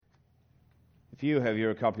If you have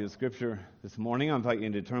your copy of Scripture this morning, I invite you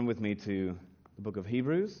to turn with me to the book of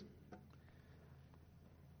Hebrews.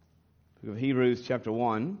 Book of Hebrews, chapter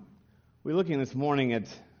 1. We're looking this morning at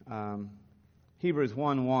Hebrews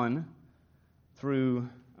 1:1 through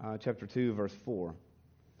chapter 2, verse 4.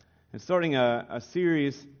 And starting a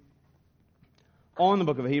series on the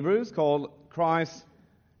book of Hebrews called Christ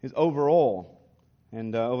is Over All.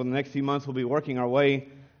 And over the next few months, we'll be working our way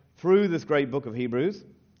through this great book of Hebrews.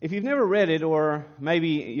 If you've never read it, or maybe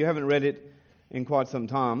you haven't read it in quite some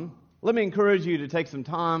time, let me encourage you to take some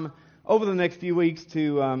time over the next few weeks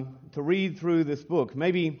to read through this book.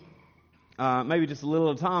 Maybe just a little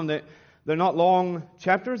at a time. They're not long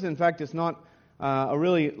chapters. In fact, it's not a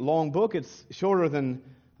really long book. It's shorter than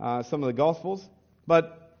some of the Gospels.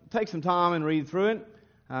 But take some time and read through it,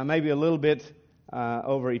 maybe a little bit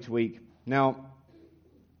over each week. Now,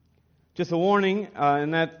 just a warning, in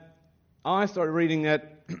that I started reading that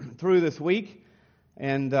through this week,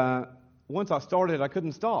 and once I started, I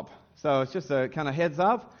couldn't stop. So it's just a kind of heads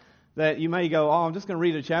up that you may go, I'm just going to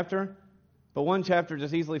read a chapter, but one chapter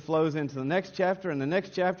just easily flows into the next chapter and the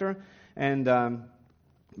next chapter, and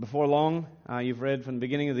before long, you've read from the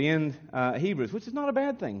beginning to the end Hebrews, which is not a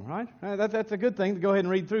bad thing, right? That's a good thing to go ahead and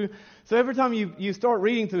read through. So every time you start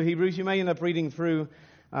reading through Hebrews, you may end up reading through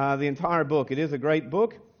the entire book. It is a great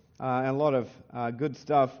book, and a lot of good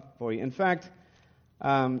stuff for you. In fact,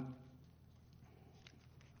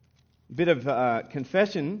 bit of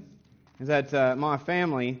confession is that my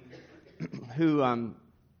family,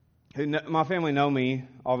 my family know me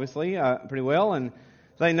obviously pretty well, and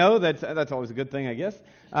they know that's always a good thing, I guess.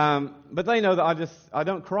 But they know that I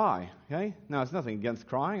don't cry. Okay, no, it's nothing against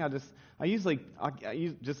crying.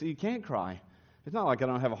 You can't cry. It's not like I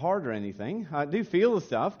don't have a heart or anything. I do feel the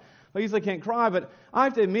stuff. I usually can't cry, but I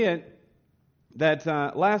have to admit that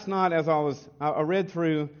last night, as I read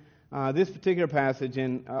through this particular passage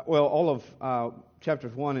in all of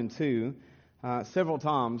chapters 1 and 2 several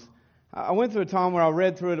times. I went through a time where I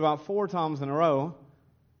read through it about 4 times in a row,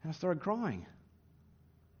 and I started crying.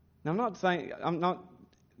 Now, I'm not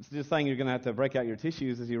just saying you're going to have to break out your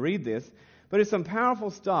tissues as you read this, but it's some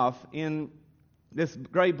powerful stuff in this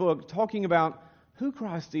great book talking about who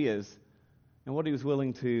Christ is and what He was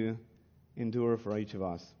willing to endure for each of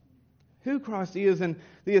us. Who Christ is and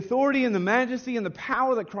the authority and the majesty and the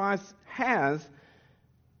power that Christ has,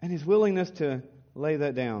 and His willingness to lay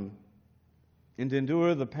that down and to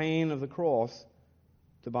endure the pain of the cross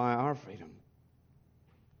to buy our freedom.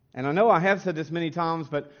 And I know I have said this many times,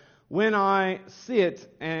 but when I sit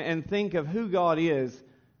and think of who God is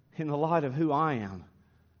in the light of who I am,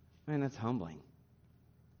 man, that's humbling.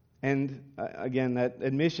 And again, that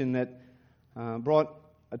admission that brought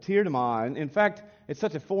a tear to my eye. In fact, it's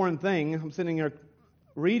such a foreign thing. I'm sitting here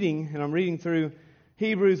reading, and I'm reading through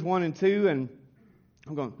Hebrews 1 and 2, and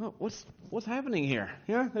I'm going, what's happening here?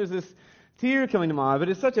 Yeah, there's this tear coming to my eye, but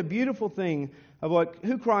it's such a beautiful thing of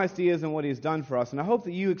who Christ is and what He's done for us. And I hope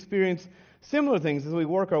that you experience similar things as we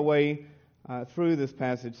work our way through this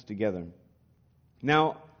passage together.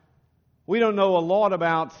 Now, we don't know a lot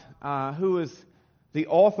about who is the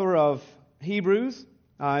author of Hebrews.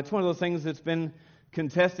 It's one of those things that's been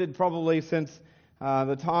contested probably since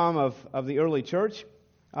the time of the early church.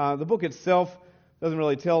 The book itself doesn't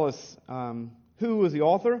really tell us who was the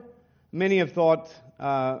author. Many have thought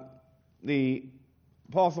the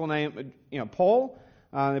apostle named Paul.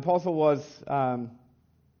 The apostle was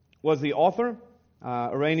the author.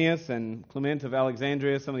 Irenaeus and Clement of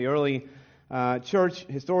Alexandria, some of the early church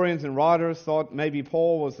historians and writers thought maybe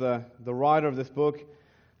Paul was the writer of this book.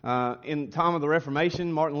 In the time of the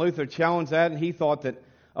Reformation, Martin Luther challenged that, and he thought that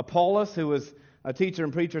Apollos, who was a teacher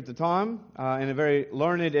and preacher at the time, and a very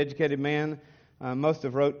learned, educated man, must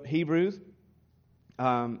have wrote Hebrews.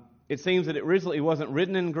 It seems that it originally wasn't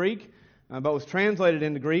written in Greek, but was translated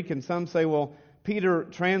into Greek, and some say, Peter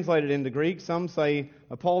translated into Greek. Some say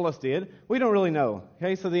Apollos did. We don't really know.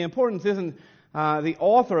 Okay, so the importance isn't the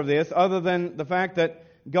author of this, other than the fact that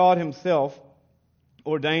God Himself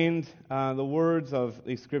ordained the words of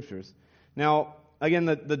these Scriptures. Now, again,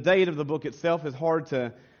 the date of the book itself is hard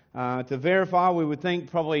to verify. We would think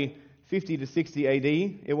probably 50 to 60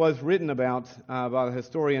 A.D. It was written about by the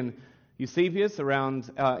historian Eusebius around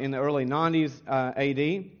in the early 90s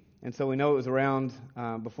A.D., and so we know it was around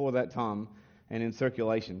before that time and in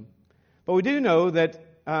circulation. But we do know that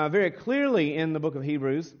very clearly in the book of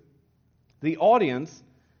Hebrews, the audience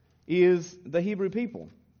is the Hebrew people.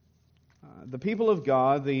 The people of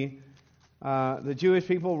God, the Jewish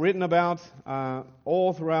people written about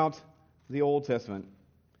all throughout the Old Testament.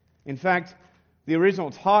 In fact, the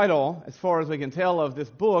original title, as far as we can tell, of this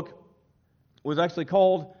book was actually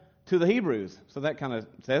called to the Hebrews. So that kind of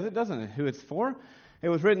says it, doesn't it, who it's for? It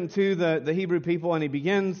was written to the Hebrew people, and he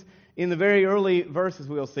begins in the very early verses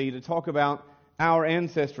we'll see to talk about our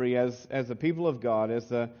ancestry as the people of God, as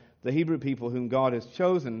the Hebrew people whom God has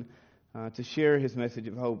chosen to share his message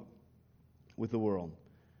of hope with the world.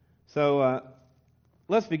 So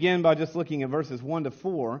let's begin by just looking at verses 1 to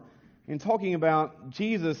 4 and talking about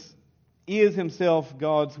Jesus is himself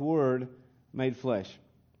God's Word made flesh.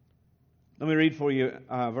 Let me read for you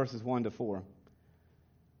verses 1 to 4.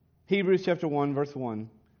 Hebrews chapter 1, verse 1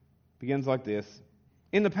 begins like this.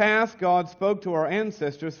 In the past, God spoke to our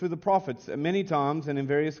ancestors through the prophets at many times and in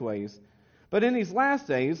various ways. But in these last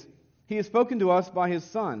days, he has spoken to us by his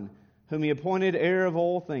Son, whom he appointed heir of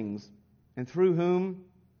all things, and through whom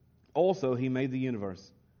also he made the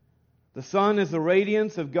universe. The Son is the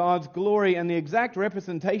radiance of God's glory and the exact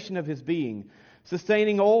representation of his being,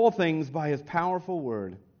 sustaining all things by his powerful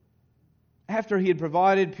word. After he had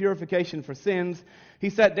provided purification for sins, he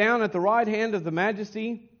sat down at the right hand of the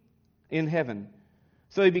Majesty in heaven.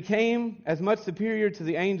 So he became as much superior to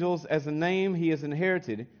the angels as the name he has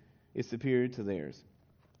inherited is superior to theirs.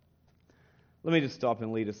 Let me just stop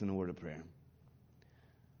and lead us in a word of prayer.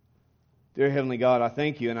 Dear Heavenly God, I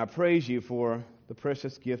thank you and I praise you for the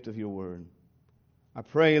precious gift of your word. I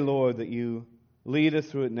pray, Lord, that you lead us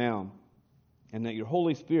through it now and that your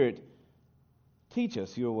Holy Spirit teach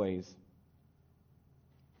us your ways,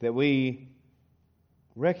 that we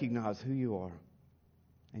recognize who you are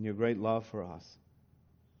and your great love for us.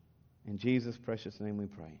 In Jesus' precious name we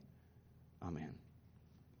pray. Amen.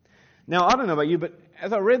 Now, I don't know about you, but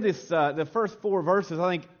as I read this, the first 4 verses, I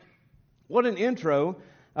think, what an intro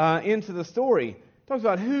into the story. It talks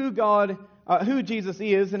about who Jesus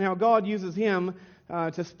is and how God uses him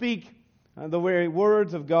to speak the very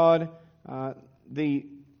words of God, the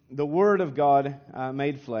Word of God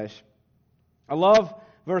made flesh. I love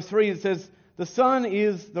verse 3. It says, the Son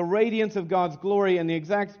is the radiance of God's glory and the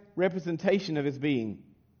exact representation of his being,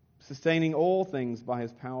 sustaining all things by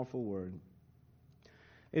his powerful word.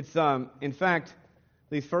 It's, in fact,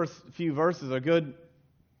 these first few verses are a good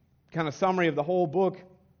kind of summary of the whole book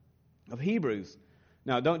of Hebrews.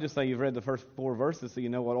 Now, don't just say you've read the first 4 verses so you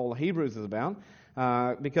know what all of Hebrews is about,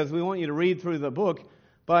 because we want you to read through the book,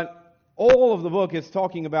 but all of the book is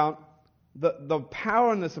talking about the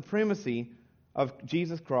power and the supremacy of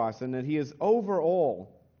Jesus Christ, and that he is over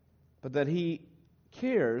all, but that he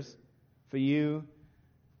cares for you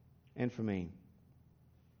and for me.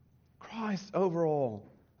 Christ over all.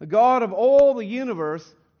 The God of all the universe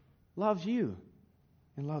loves you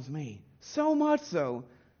and loves me. So much so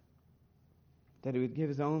that he would give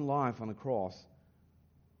his own life on the cross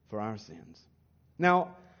for our sins.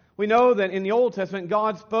 Now, we know that in the Old Testament,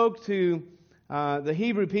 God spoke to the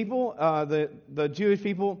Hebrew people, the Jewish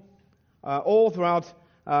people, all throughout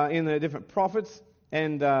in the different prophets.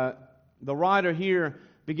 And the writer here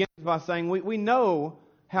begins by saying, we know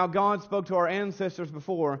how God spoke to our ancestors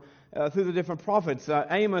before through the different prophets,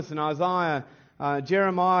 Amos and Isaiah,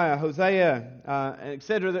 Jeremiah, Hosea,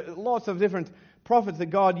 etc. There are lots of different prophets that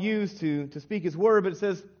God used to speak his word. But it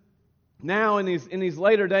says, now in these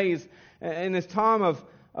later days, in this time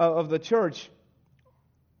of the church,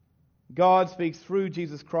 God speaks through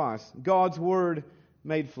Jesus Christ, God's word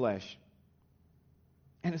made flesh.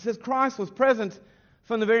 And it says Christ was present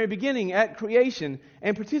from the very beginning at creation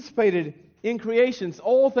and participated in creations.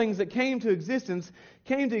 All things that came to existence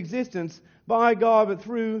by God, but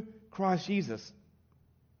through Christ Jesus.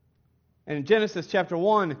 And in Genesis chapter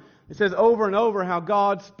 1, it says over and over how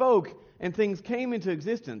God spoke and things came into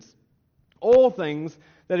existence. All things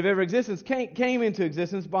that have ever existed came into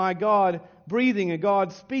existence by God breathing and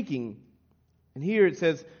God speaking. And here it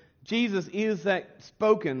says Jesus is that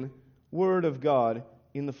spoken word of God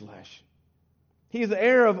in the flesh. He is the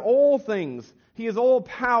heir of all things. He is all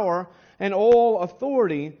power and all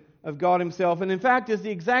authority of God himself. And in fact, is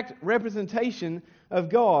the exact representation of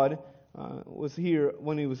God was here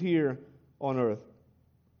when he was here on earth.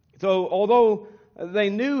 So although they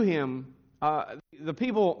knew him, the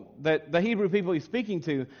people that the Hebrew people he's speaking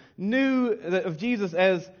to knew of Jesus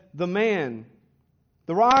as the man.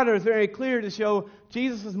 The writer is very clear to show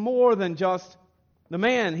Jesus is more than just the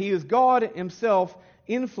man. He is God himself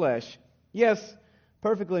in flesh. Yes,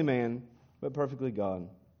 perfectly man, but perfectly God.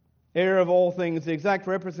 Heir of all things, the exact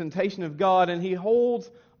representation of God, and he holds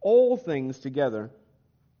all things together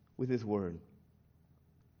with his word.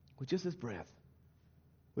 With just his breath.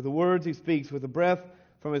 With the words he speaks, with the breath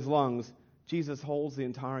from his lungs, Jesus holds the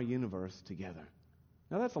entire universe together.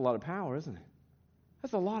 Now that's a lot of power, isn't it?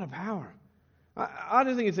 That's a lot of power. I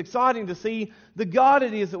just think it's exciting to see the God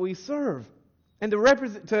it is that we serve. and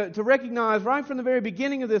to recognize right from the very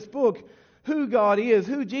beginning of this book who God is,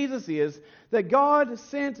 who Jesus is, that God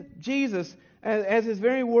sent Jesus as His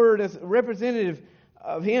very word, as a representative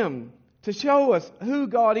of Him, to show us who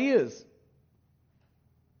God is.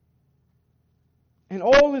 And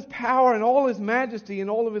all His power and all His majesty and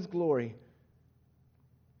all of His glory.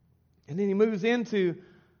 And then He moves into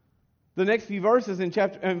the next few verses in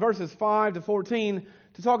verses 5 to 14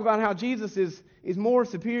 to talk about how Jesus is more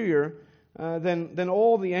superior than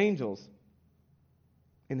all the angels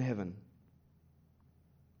in heaven.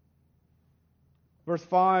 Verse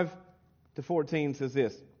 5 to 14 says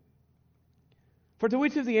this: For to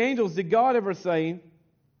which of the angels did God ever say,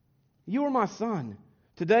 You are my son,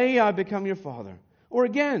 today I become your father? Or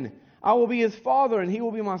again, I will be his father and he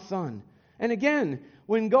will be my son. And again,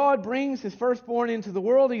 when God brings his firstborn into the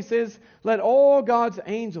world, He says, Let all God's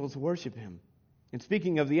angels worship him. And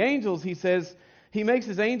speaking of the angels, He says, He makes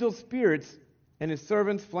His angels spirits and His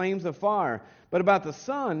servants flames of fire. But about the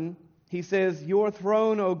Son, He says, Your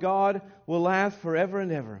throne, O God, will last forever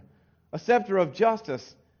and ever. A scepter of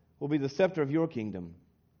justice will be the scepter of your kingdom.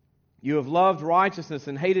 You have loved righteousness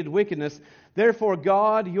and hated wickedness. Therefore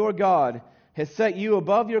God, your God, has set you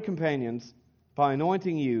above your companions by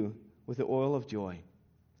anointing you with the oil of joy.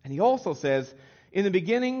 And He also says, In the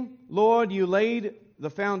beginning, Lord, you laid the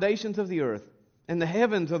foundations of the earth, and the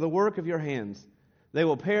heavens are the work of your hands. They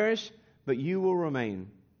will perish, but you will remain.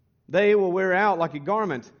 They will wear out like a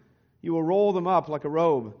garment. You will roll them up like a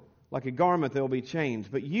robe. Like a garment they will be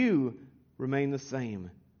changed. But you remain the same,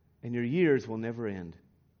 and your years will never end.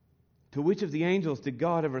 To which of the angels did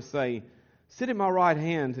God ever say, Sit at my right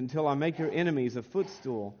hand until I make your enemies a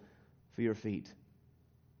footstool for your feet?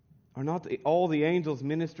 Are not all the angels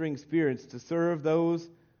ministering spirits to serve those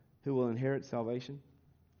who will inherit salvation?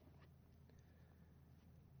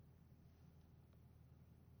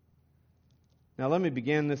 Now let me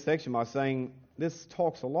begin this section by saying this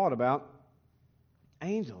talks a lot about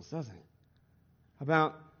angels, doesn't it?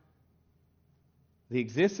 About the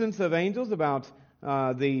existence of angels, about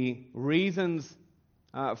the reasons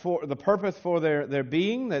for the purpose for their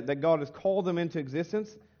being, that God has called them into existence.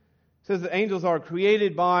 It says that angels are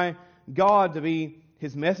created by God to be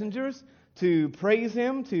His messengers, to praise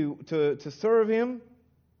Him, to serve Him,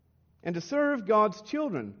 and to serve God's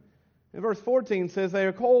children. And verse 14 says they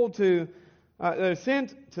are called to, they're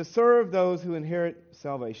sent to serve those who inherit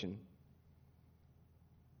salvation.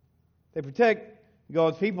 They protect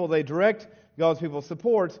God's people, they direct God's people,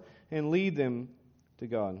 support and lead them to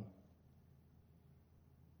God.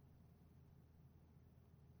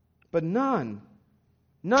 But none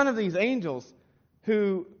of these angels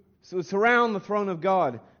who surround the throne of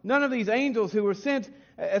God, none of these angels who were sent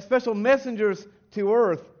as special messengers to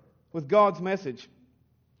earth with God's message,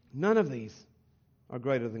 none of these are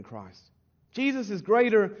greater than Christ. Jesus is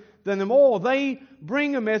greater than them all. They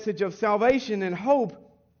bring a message of salvation and hope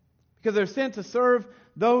because they're sent to serve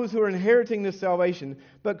those who are inheriting this salvation.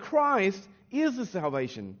 But Christ is the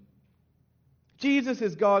salvation. Jesus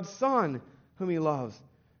is God's Son whom He loves,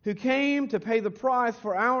 who came to pay the price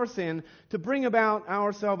for our sin, to bring about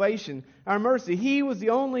our salvation, our mercy. He was the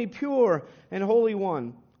only pure and holy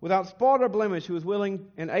one, without spot or blemish, who was willing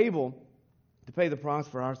and able to pay the price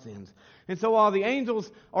for our sins. And so while the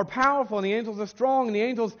angels are powerful, and the angels are strong, and the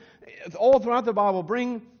angels all throughout the Bible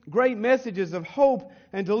bring great messages of hope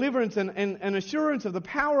and deliverance and assurance of the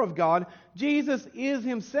power of God, Jesus is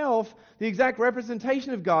Himself the exact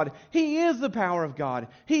representation of God. He is the power of God.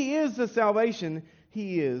 He is the salvation.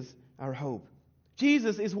 He is our hope.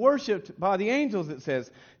 Jesus is worshipped by the angels, it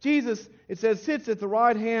says. Jesus, it says, sits at the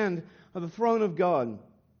right hand of the throne of God.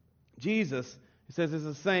 Jesus, it says, is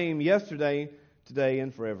the same yesterday, today,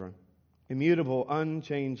 and forever. Immutable,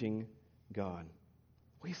 unchanging God.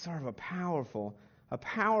 We serve a powerful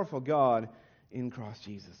God in Christ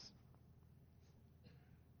Jesus.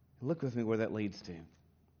 Look with me where that leads to. It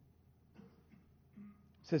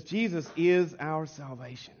says Jesus is our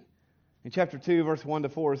salvation. In chapter 2, verse 1 to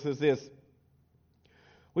 4, it says this: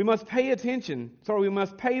 we must pay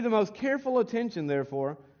the most careful attention,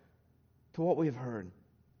 therefore, to what we have heard,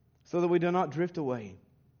 so that we do not drift away.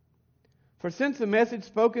 For since the message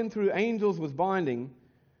spoken through angels was binding,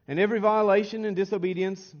 and every violation and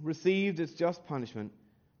disobedience received its just punishment,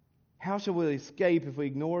 how shall we escape if we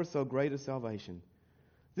ignore so great a salvation?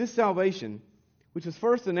 This salvation, which was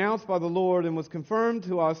first announced by the Lord and was confirmed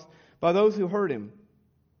to us by those who heard Him,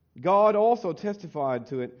 God also testified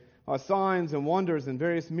to it by signs and wonders and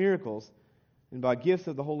various miracles, and by gifts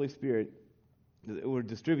of the Holy Spirit that were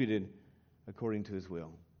distributed according to His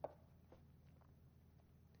will.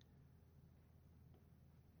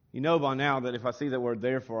 You know by now that if I see that word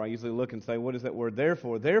therefore, I usually look and say, what is that word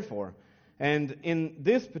therefore? Therefore. And in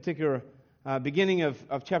this particular beginning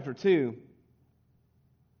of chapter 2,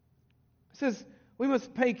 it says, we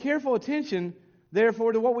must pay careful attention,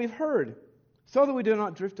 therefore, to what we've heard, so that we do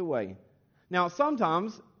not drift away. Now,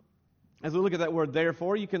 sometimes, as we look at that word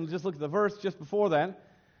therefore, you can just look at the verse just before that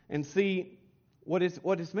and see what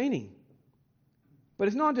it's meaning. But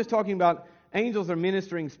it's not just talking about angels or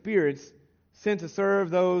ministering spirits sent to serve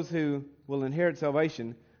those who will inherit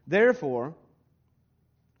salvation. Therefore,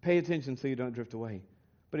 pay attention so you don't drift away.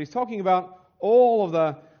 But he's talking about all of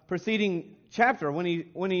the preceding chapter when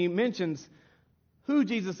he mentions who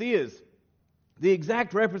Jesus is, the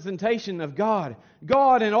exact representation of God,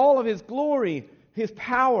 God in all of His glory, His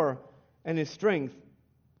power, and His strength.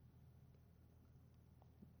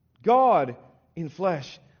 God in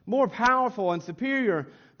flesh, more powerful and superior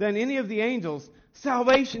than any of the angels.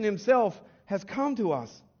 Salvation Himself has come to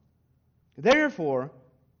us. Therefore,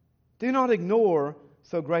 do not ignore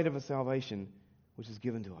so great of a salvation which is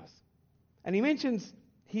given to us. And he mentions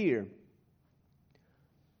here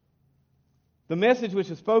the message which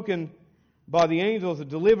is spoken by the angels and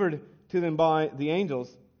delivered to them by the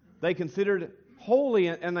angels. They considered holy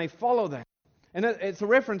and they follow that. And it's a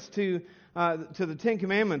reference to the Ten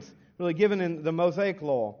Commandments really given in the Mosaic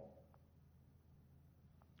Law,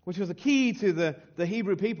 which was a key to the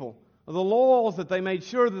Hebrew people. The laws that they made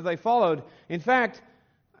sure that they followed. In fact,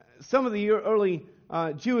 some of the early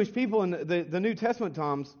Jewish people in the New Testament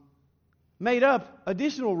times made up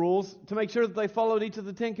additional rules to make sure that they followed each of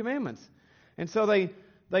the Ten Commandments. And so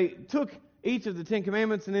they took each of the Ten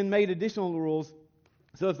Commandments and then made additional rules.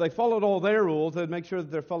 So if they followed all their rules, they'd make sure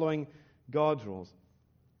that they're following God's rules.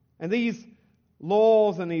 And these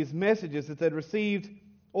laws and these messages that they'd received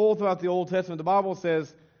all throughout the Old Testament, the Bible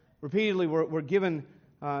says repeatedly were given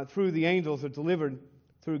through the angels, or delivered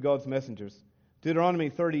through God's messengers. Deuteronomy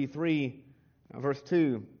 33, verse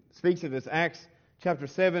 2, speaks of this. Acts chapter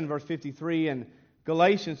 7, verse 53, and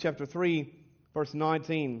Galatians chapter 3, verse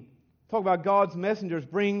 19. Talk about God's messengers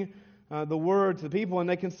bring the word to the people, and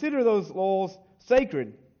they consider those laws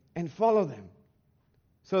sacred and follow them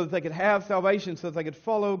so that they could have salvation, so that they could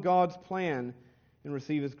follow God's plan and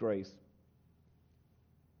receive His grace.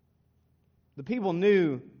 The people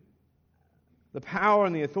knew the power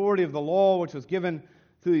and the authority of the law which was given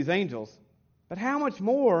through these angels. But how much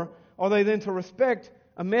more are they then to respect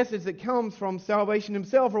a message that comes from salvation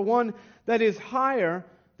Himself, or one that is higher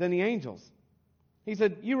than the angels? He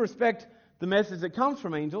said, you respect the message that comes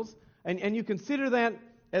from angels, and you consider that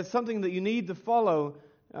as something that you need to follow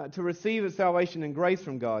to receive a salvation and grace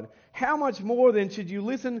from God. How much more then should you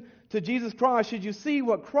listen to Jesus Christ? Should you see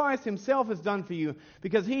what Christ Himself has done for you?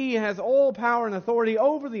 Because He has all power and authority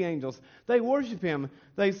over the angels. They worship Him.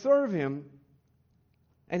 They serve Him.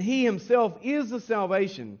 And He Himself is the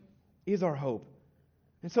salvation, is our hope.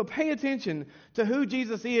 And so pay attention to who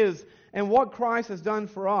Jesus is and what Christ has done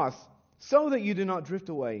for us, so that you do not drift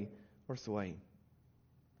away or sway.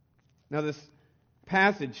 Now this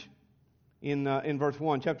passage in verse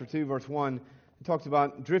 1, chapter 2, verse 1, it talks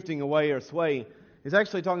about drifting away or sway. It's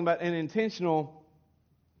actually talking about an intentional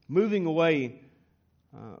moving away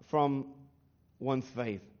from one's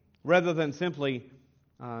faith, rather than simply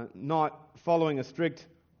not following a strict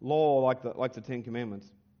law like the Ten Commandments.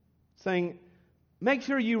 Saying, make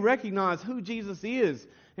sure you recognize who Jesus is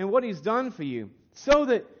and what He's done for you, so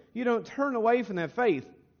that you don't turn away from that faith.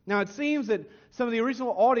 Now, it seems that some of the original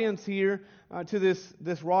audience here to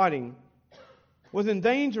this writing was in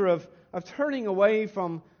danger of turning away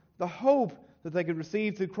from the hope that they could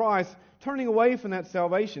receive through Christ, turning away from that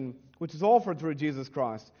salvation which is offered through Jesus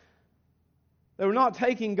Christ. They were not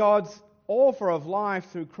taking God's offer of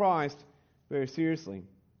life through Christ very seriously.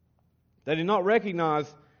 They did not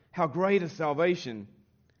recognize how great a salvation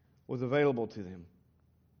was available to them.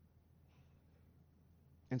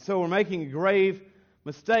 And so we're making a grave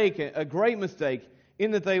mistake, a great mistake,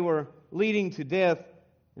 in that they were leading to death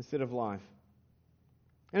instead of life.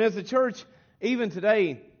 And as a church, even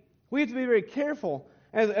today, we have to be very careful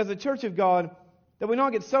as a church of God that we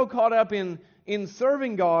not get so caught up in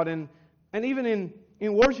serving God and even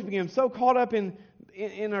in worshiping Him, so caught up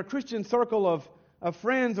in our Christian circle of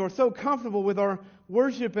friends, or so comfortable with our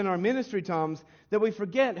worship and our ministry times that we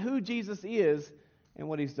forget who Jesus is and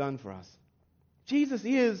what He's done for us. Jesus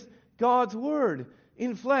is God's Word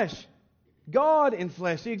in flesh. God in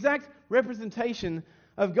flesh, the exact representation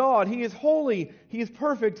of God. He is holy, He is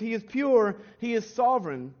perfect, He is pure, He is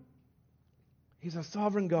sovereign. He's a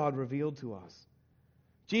sovereign God revealed to us.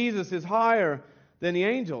 Jesus is higher than the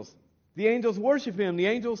angels. The angels worship Him, the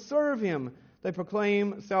angels serve Him. They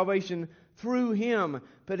proclaim salvation through Him.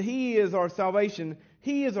 but He is our salvation.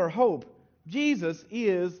 He is our hope. Jesus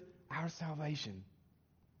is our salvation.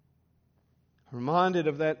 I'm reminded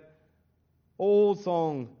of that old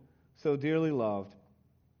song so dearly loved.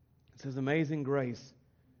 It says, "Amazing grace,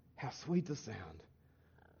 how sweet the sound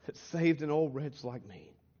that saved an old wretch like me.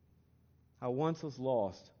 I once was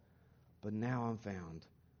lost, but now I'm found.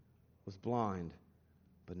 Was blind,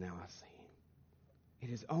 but now I see." It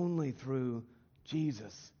is only through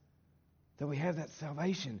Jesus that we have that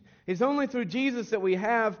salvation. It's only through Jesus that we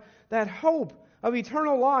have that hope of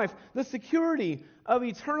eternal life, the security of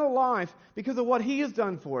eternal life because of what He has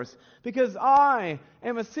done for us. Because I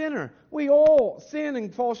am a sinner. We all sin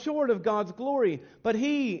and fall short of God's glory, but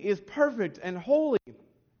He is perfect and holy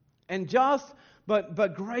and just,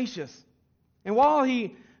 but gracious. And while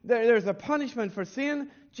there's a punishment for sin,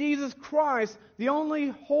 Jesus Christ, the only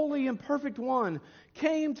holy and perfect one,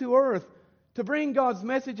 came to earth to bring God's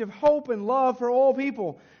message of hope and love for all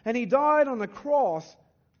people. And He died on the cross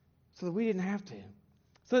so that we didn't have to.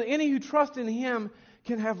 So that any who trust in Him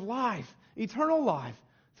can have life, eternal life,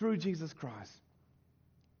 through Jesus Christ.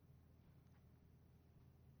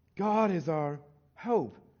 God is our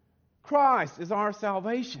hope. Christ is our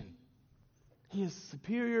salvation. He is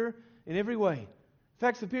superior in every way. In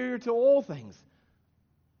fact, superior to all things.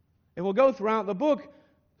 And we'll go throughout the book.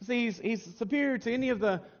 See, he's superior to any of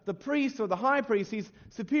the priests or the high priests. He's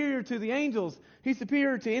superior to the angels. He's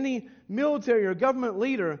superior to any military or government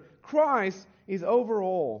leader. Christ is over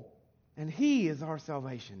all. And He is our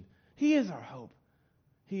salvation. He is our hope.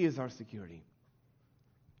 He is our security.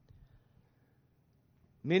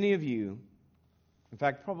 Many of you, in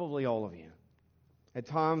fact, probably all of you, at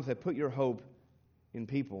times have put your hope in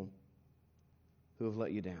people who have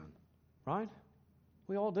let you down. Right?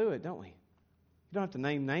 We all do it, don't we? You don't have to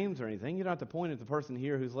name names or anything. You don't have to point at the person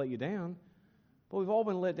here who's let you down. But we've all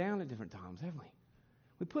been let down at different times, haven't we?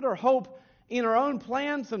 We put our hope in our own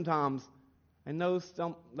plans sometimes, and those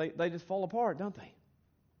they just fall apart, don't they?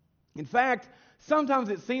 In fact, sometimes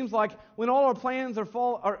it seems like when all our plans are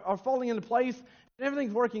falling into place and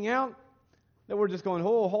everything's working out, that we're just going,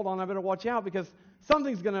 oh, hold on, I better watch out because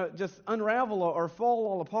something's going to just unravel or fall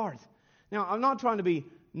all apart. Now, I'm not trying to be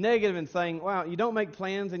negative and saying, wow, you don't make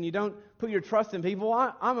plans and you don't put your trust in people.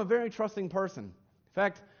 I'm a very trusting person. In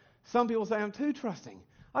fact, some people say I'm too trusting.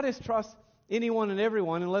 I just trust anyone and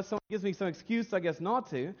everyone unless someone gives me some excuse, I guess, not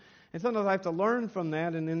to. And sometimes I have to learn from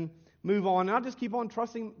that and then move on. And I just keep on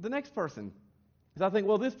trusting the next person. Because I think,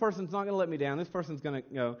 well, this person's not going to let me down. This person's going to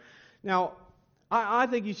go. Now, I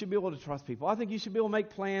think you should be able to trust people. I think you should be able to make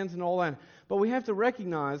plans and all that. But we have to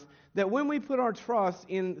recognize that when we put our trust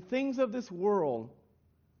in things of this world,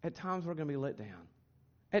 at times we're going to be let down.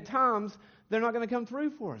 At times, they're not going to come through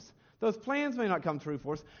for us. Those plans may not come through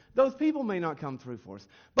for us. Those people may not come through for us.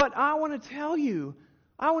 But I want to tell you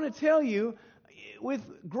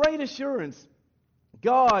with great assurance,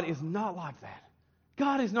 God is not like that.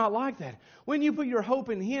 God is not like that. When you put your hope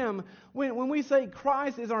in Him, when we say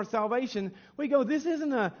Christ is our salvation, we go, this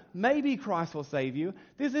isn't a maybe Christ will save you.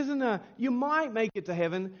 This isn't a you might make it to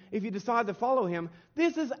heaven if you decide to follow Him.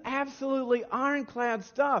 This is absolutely ironclad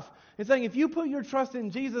stuff. It's saying if you put your trust in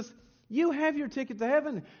Jesus, you have your ticket to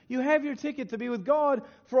heaven. You have your ticket to be with God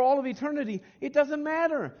for all of eternity. It doesn't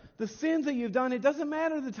matter the sins that you've done. It doesn't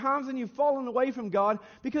matter the times when you've fallen away from God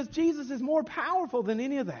because Jesus is more powerful than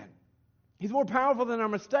any of that. He's more powerful than our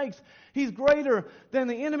mistakes. He's greater than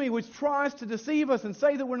the enemy which tries to deceive us and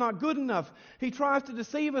say that we're not good enough. He tries to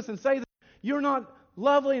deceive us and say that you're not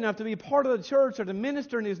lovely enough to be part of the church or to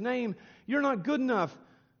minister in His name. You're not good enough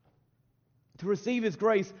to receive His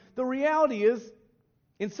grace. The reality is,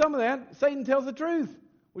 in some of that, Satan tells the truth,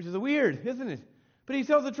 which is weird, isn't it? But he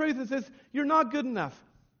tells the truth and says, you're not good enough.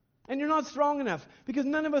 And you're not strong enough, because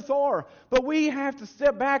none of us are. But we have to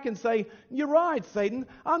step back and say, you're right, Satan.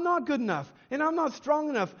 I'm not good enough, and I'm not strong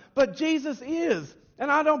enough. But Jesus is. And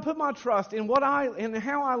I don't put my trust in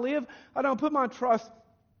how I live. I don't put my trust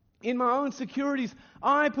in my own securities.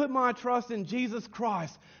 I put my trust in Jesus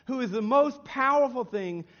Christ, who is the most powerful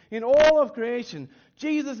thing in all of creation.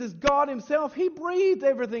 Jesus is God Himself. He breathed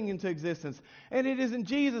everything into existence. And it is in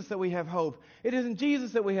Jesus that we have hope. It is in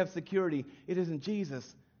Jesus that we have security. It is in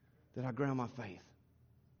Jesus that I ground my faith.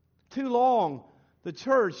 Too long, the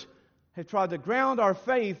church has tried to ground our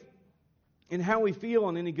faith in how we feel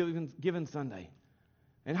on any given Sunday.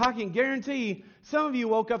 And I can guarantee some of you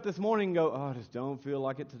woke up this morning and go, oh, I just don't feel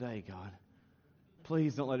like it today, God.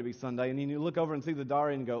 Please don't let it be Sunday. And then you look over and see the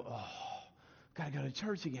diary and go, oh, I've got to go to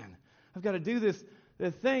church again. I've got to do this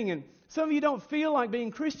thing. And some of you don't feel like being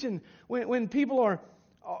Christian when people are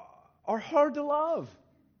hard to love.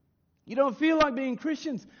 You don't feel like being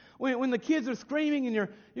Christians when the kids are screaming and you're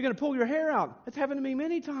going to pull your hair out. It's happened to me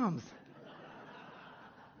many times.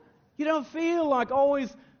 You don't feel like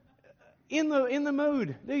always in the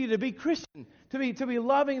mood, do you, to be Christian, to be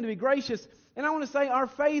loving and to be gracious. And I want to say our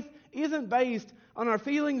faith isn't based on our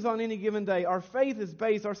feelings on any given day. Our faith is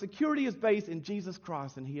based, our security is based in Jesus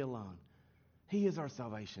Christ and He alone. He is our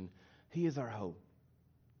salvation. He is our hope.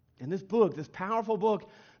 And this book, this powerful book,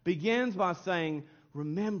 begins by saying,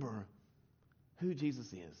 remember who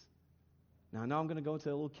Jesus is. Now I know I'm going to go to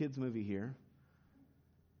a little kids movie here.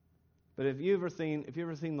 But if you've ever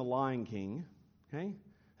seen The Lion King, okay?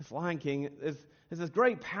 This Lion King is this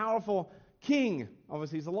great, powerful king.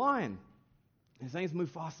 Obviously, he's a lion. His name's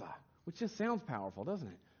Mufasa, which just sounds powerful, doesn't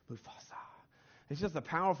it? Mufasa. It's just a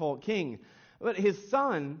powerful king. But his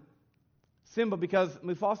son, Simba, because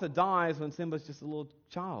Mufasa dies when Simba's just a little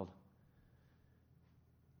child.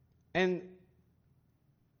 And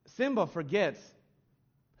Simba forgets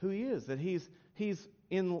who he is, that he's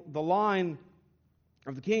in the line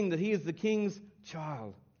of the king, that he is the king's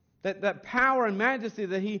child. That power and majesty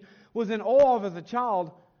that he was in awe of as a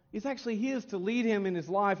child is actually his to lead him in his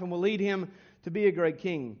life and will lead him to be a great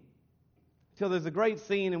king. Till there's a great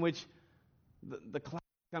scene in which the clouds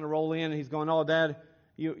kind of roll in and he's going, oh, Dad,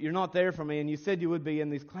 you're not there for me, and you said you would be,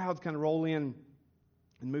 and these clouds kind of roll in,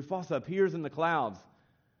 and Mufasa appears in the clouds,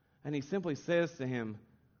 and he simply says to him,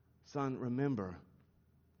 son, remember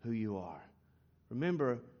who you are.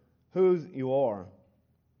 Remember who you are.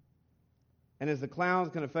 And as the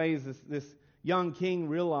clouds kind of phase, this young king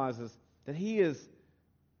realizes that he is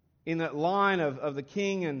in that line of the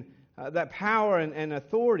king, and that power and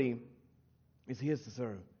authority is his to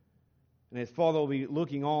serve. And his father will be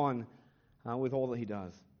looking on with all that he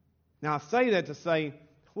does. Now I say that to say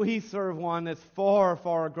we serve one that's far,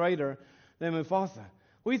 far greater than Mufasa.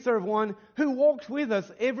 We serve one who walks with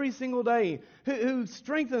us every single day, who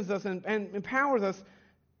strengthens us and empowers us,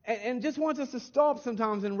 and just wants us to stop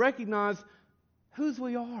sometimes and recognize whose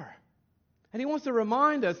we are. And He wants to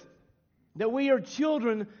remind us that we are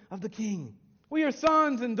children of the King. We are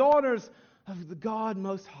sons and daughters of the God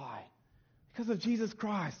Most High. Because of Jesus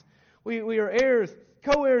Christ. We are heirs,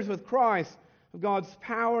 co-heirs with Christ of God's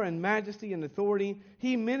power and majesty and authority.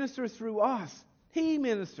 He ministers through us. He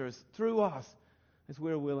ministers through us as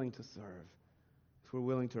we're willing to serve, as we're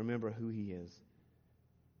willing to remember who He is.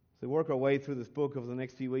 So we work our way through this book over the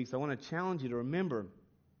next few weeks. I want to challenge you to remember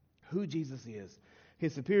who Jesus is,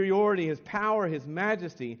 His superiority, His power, His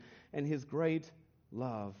majesty, and His great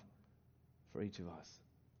love for each of us.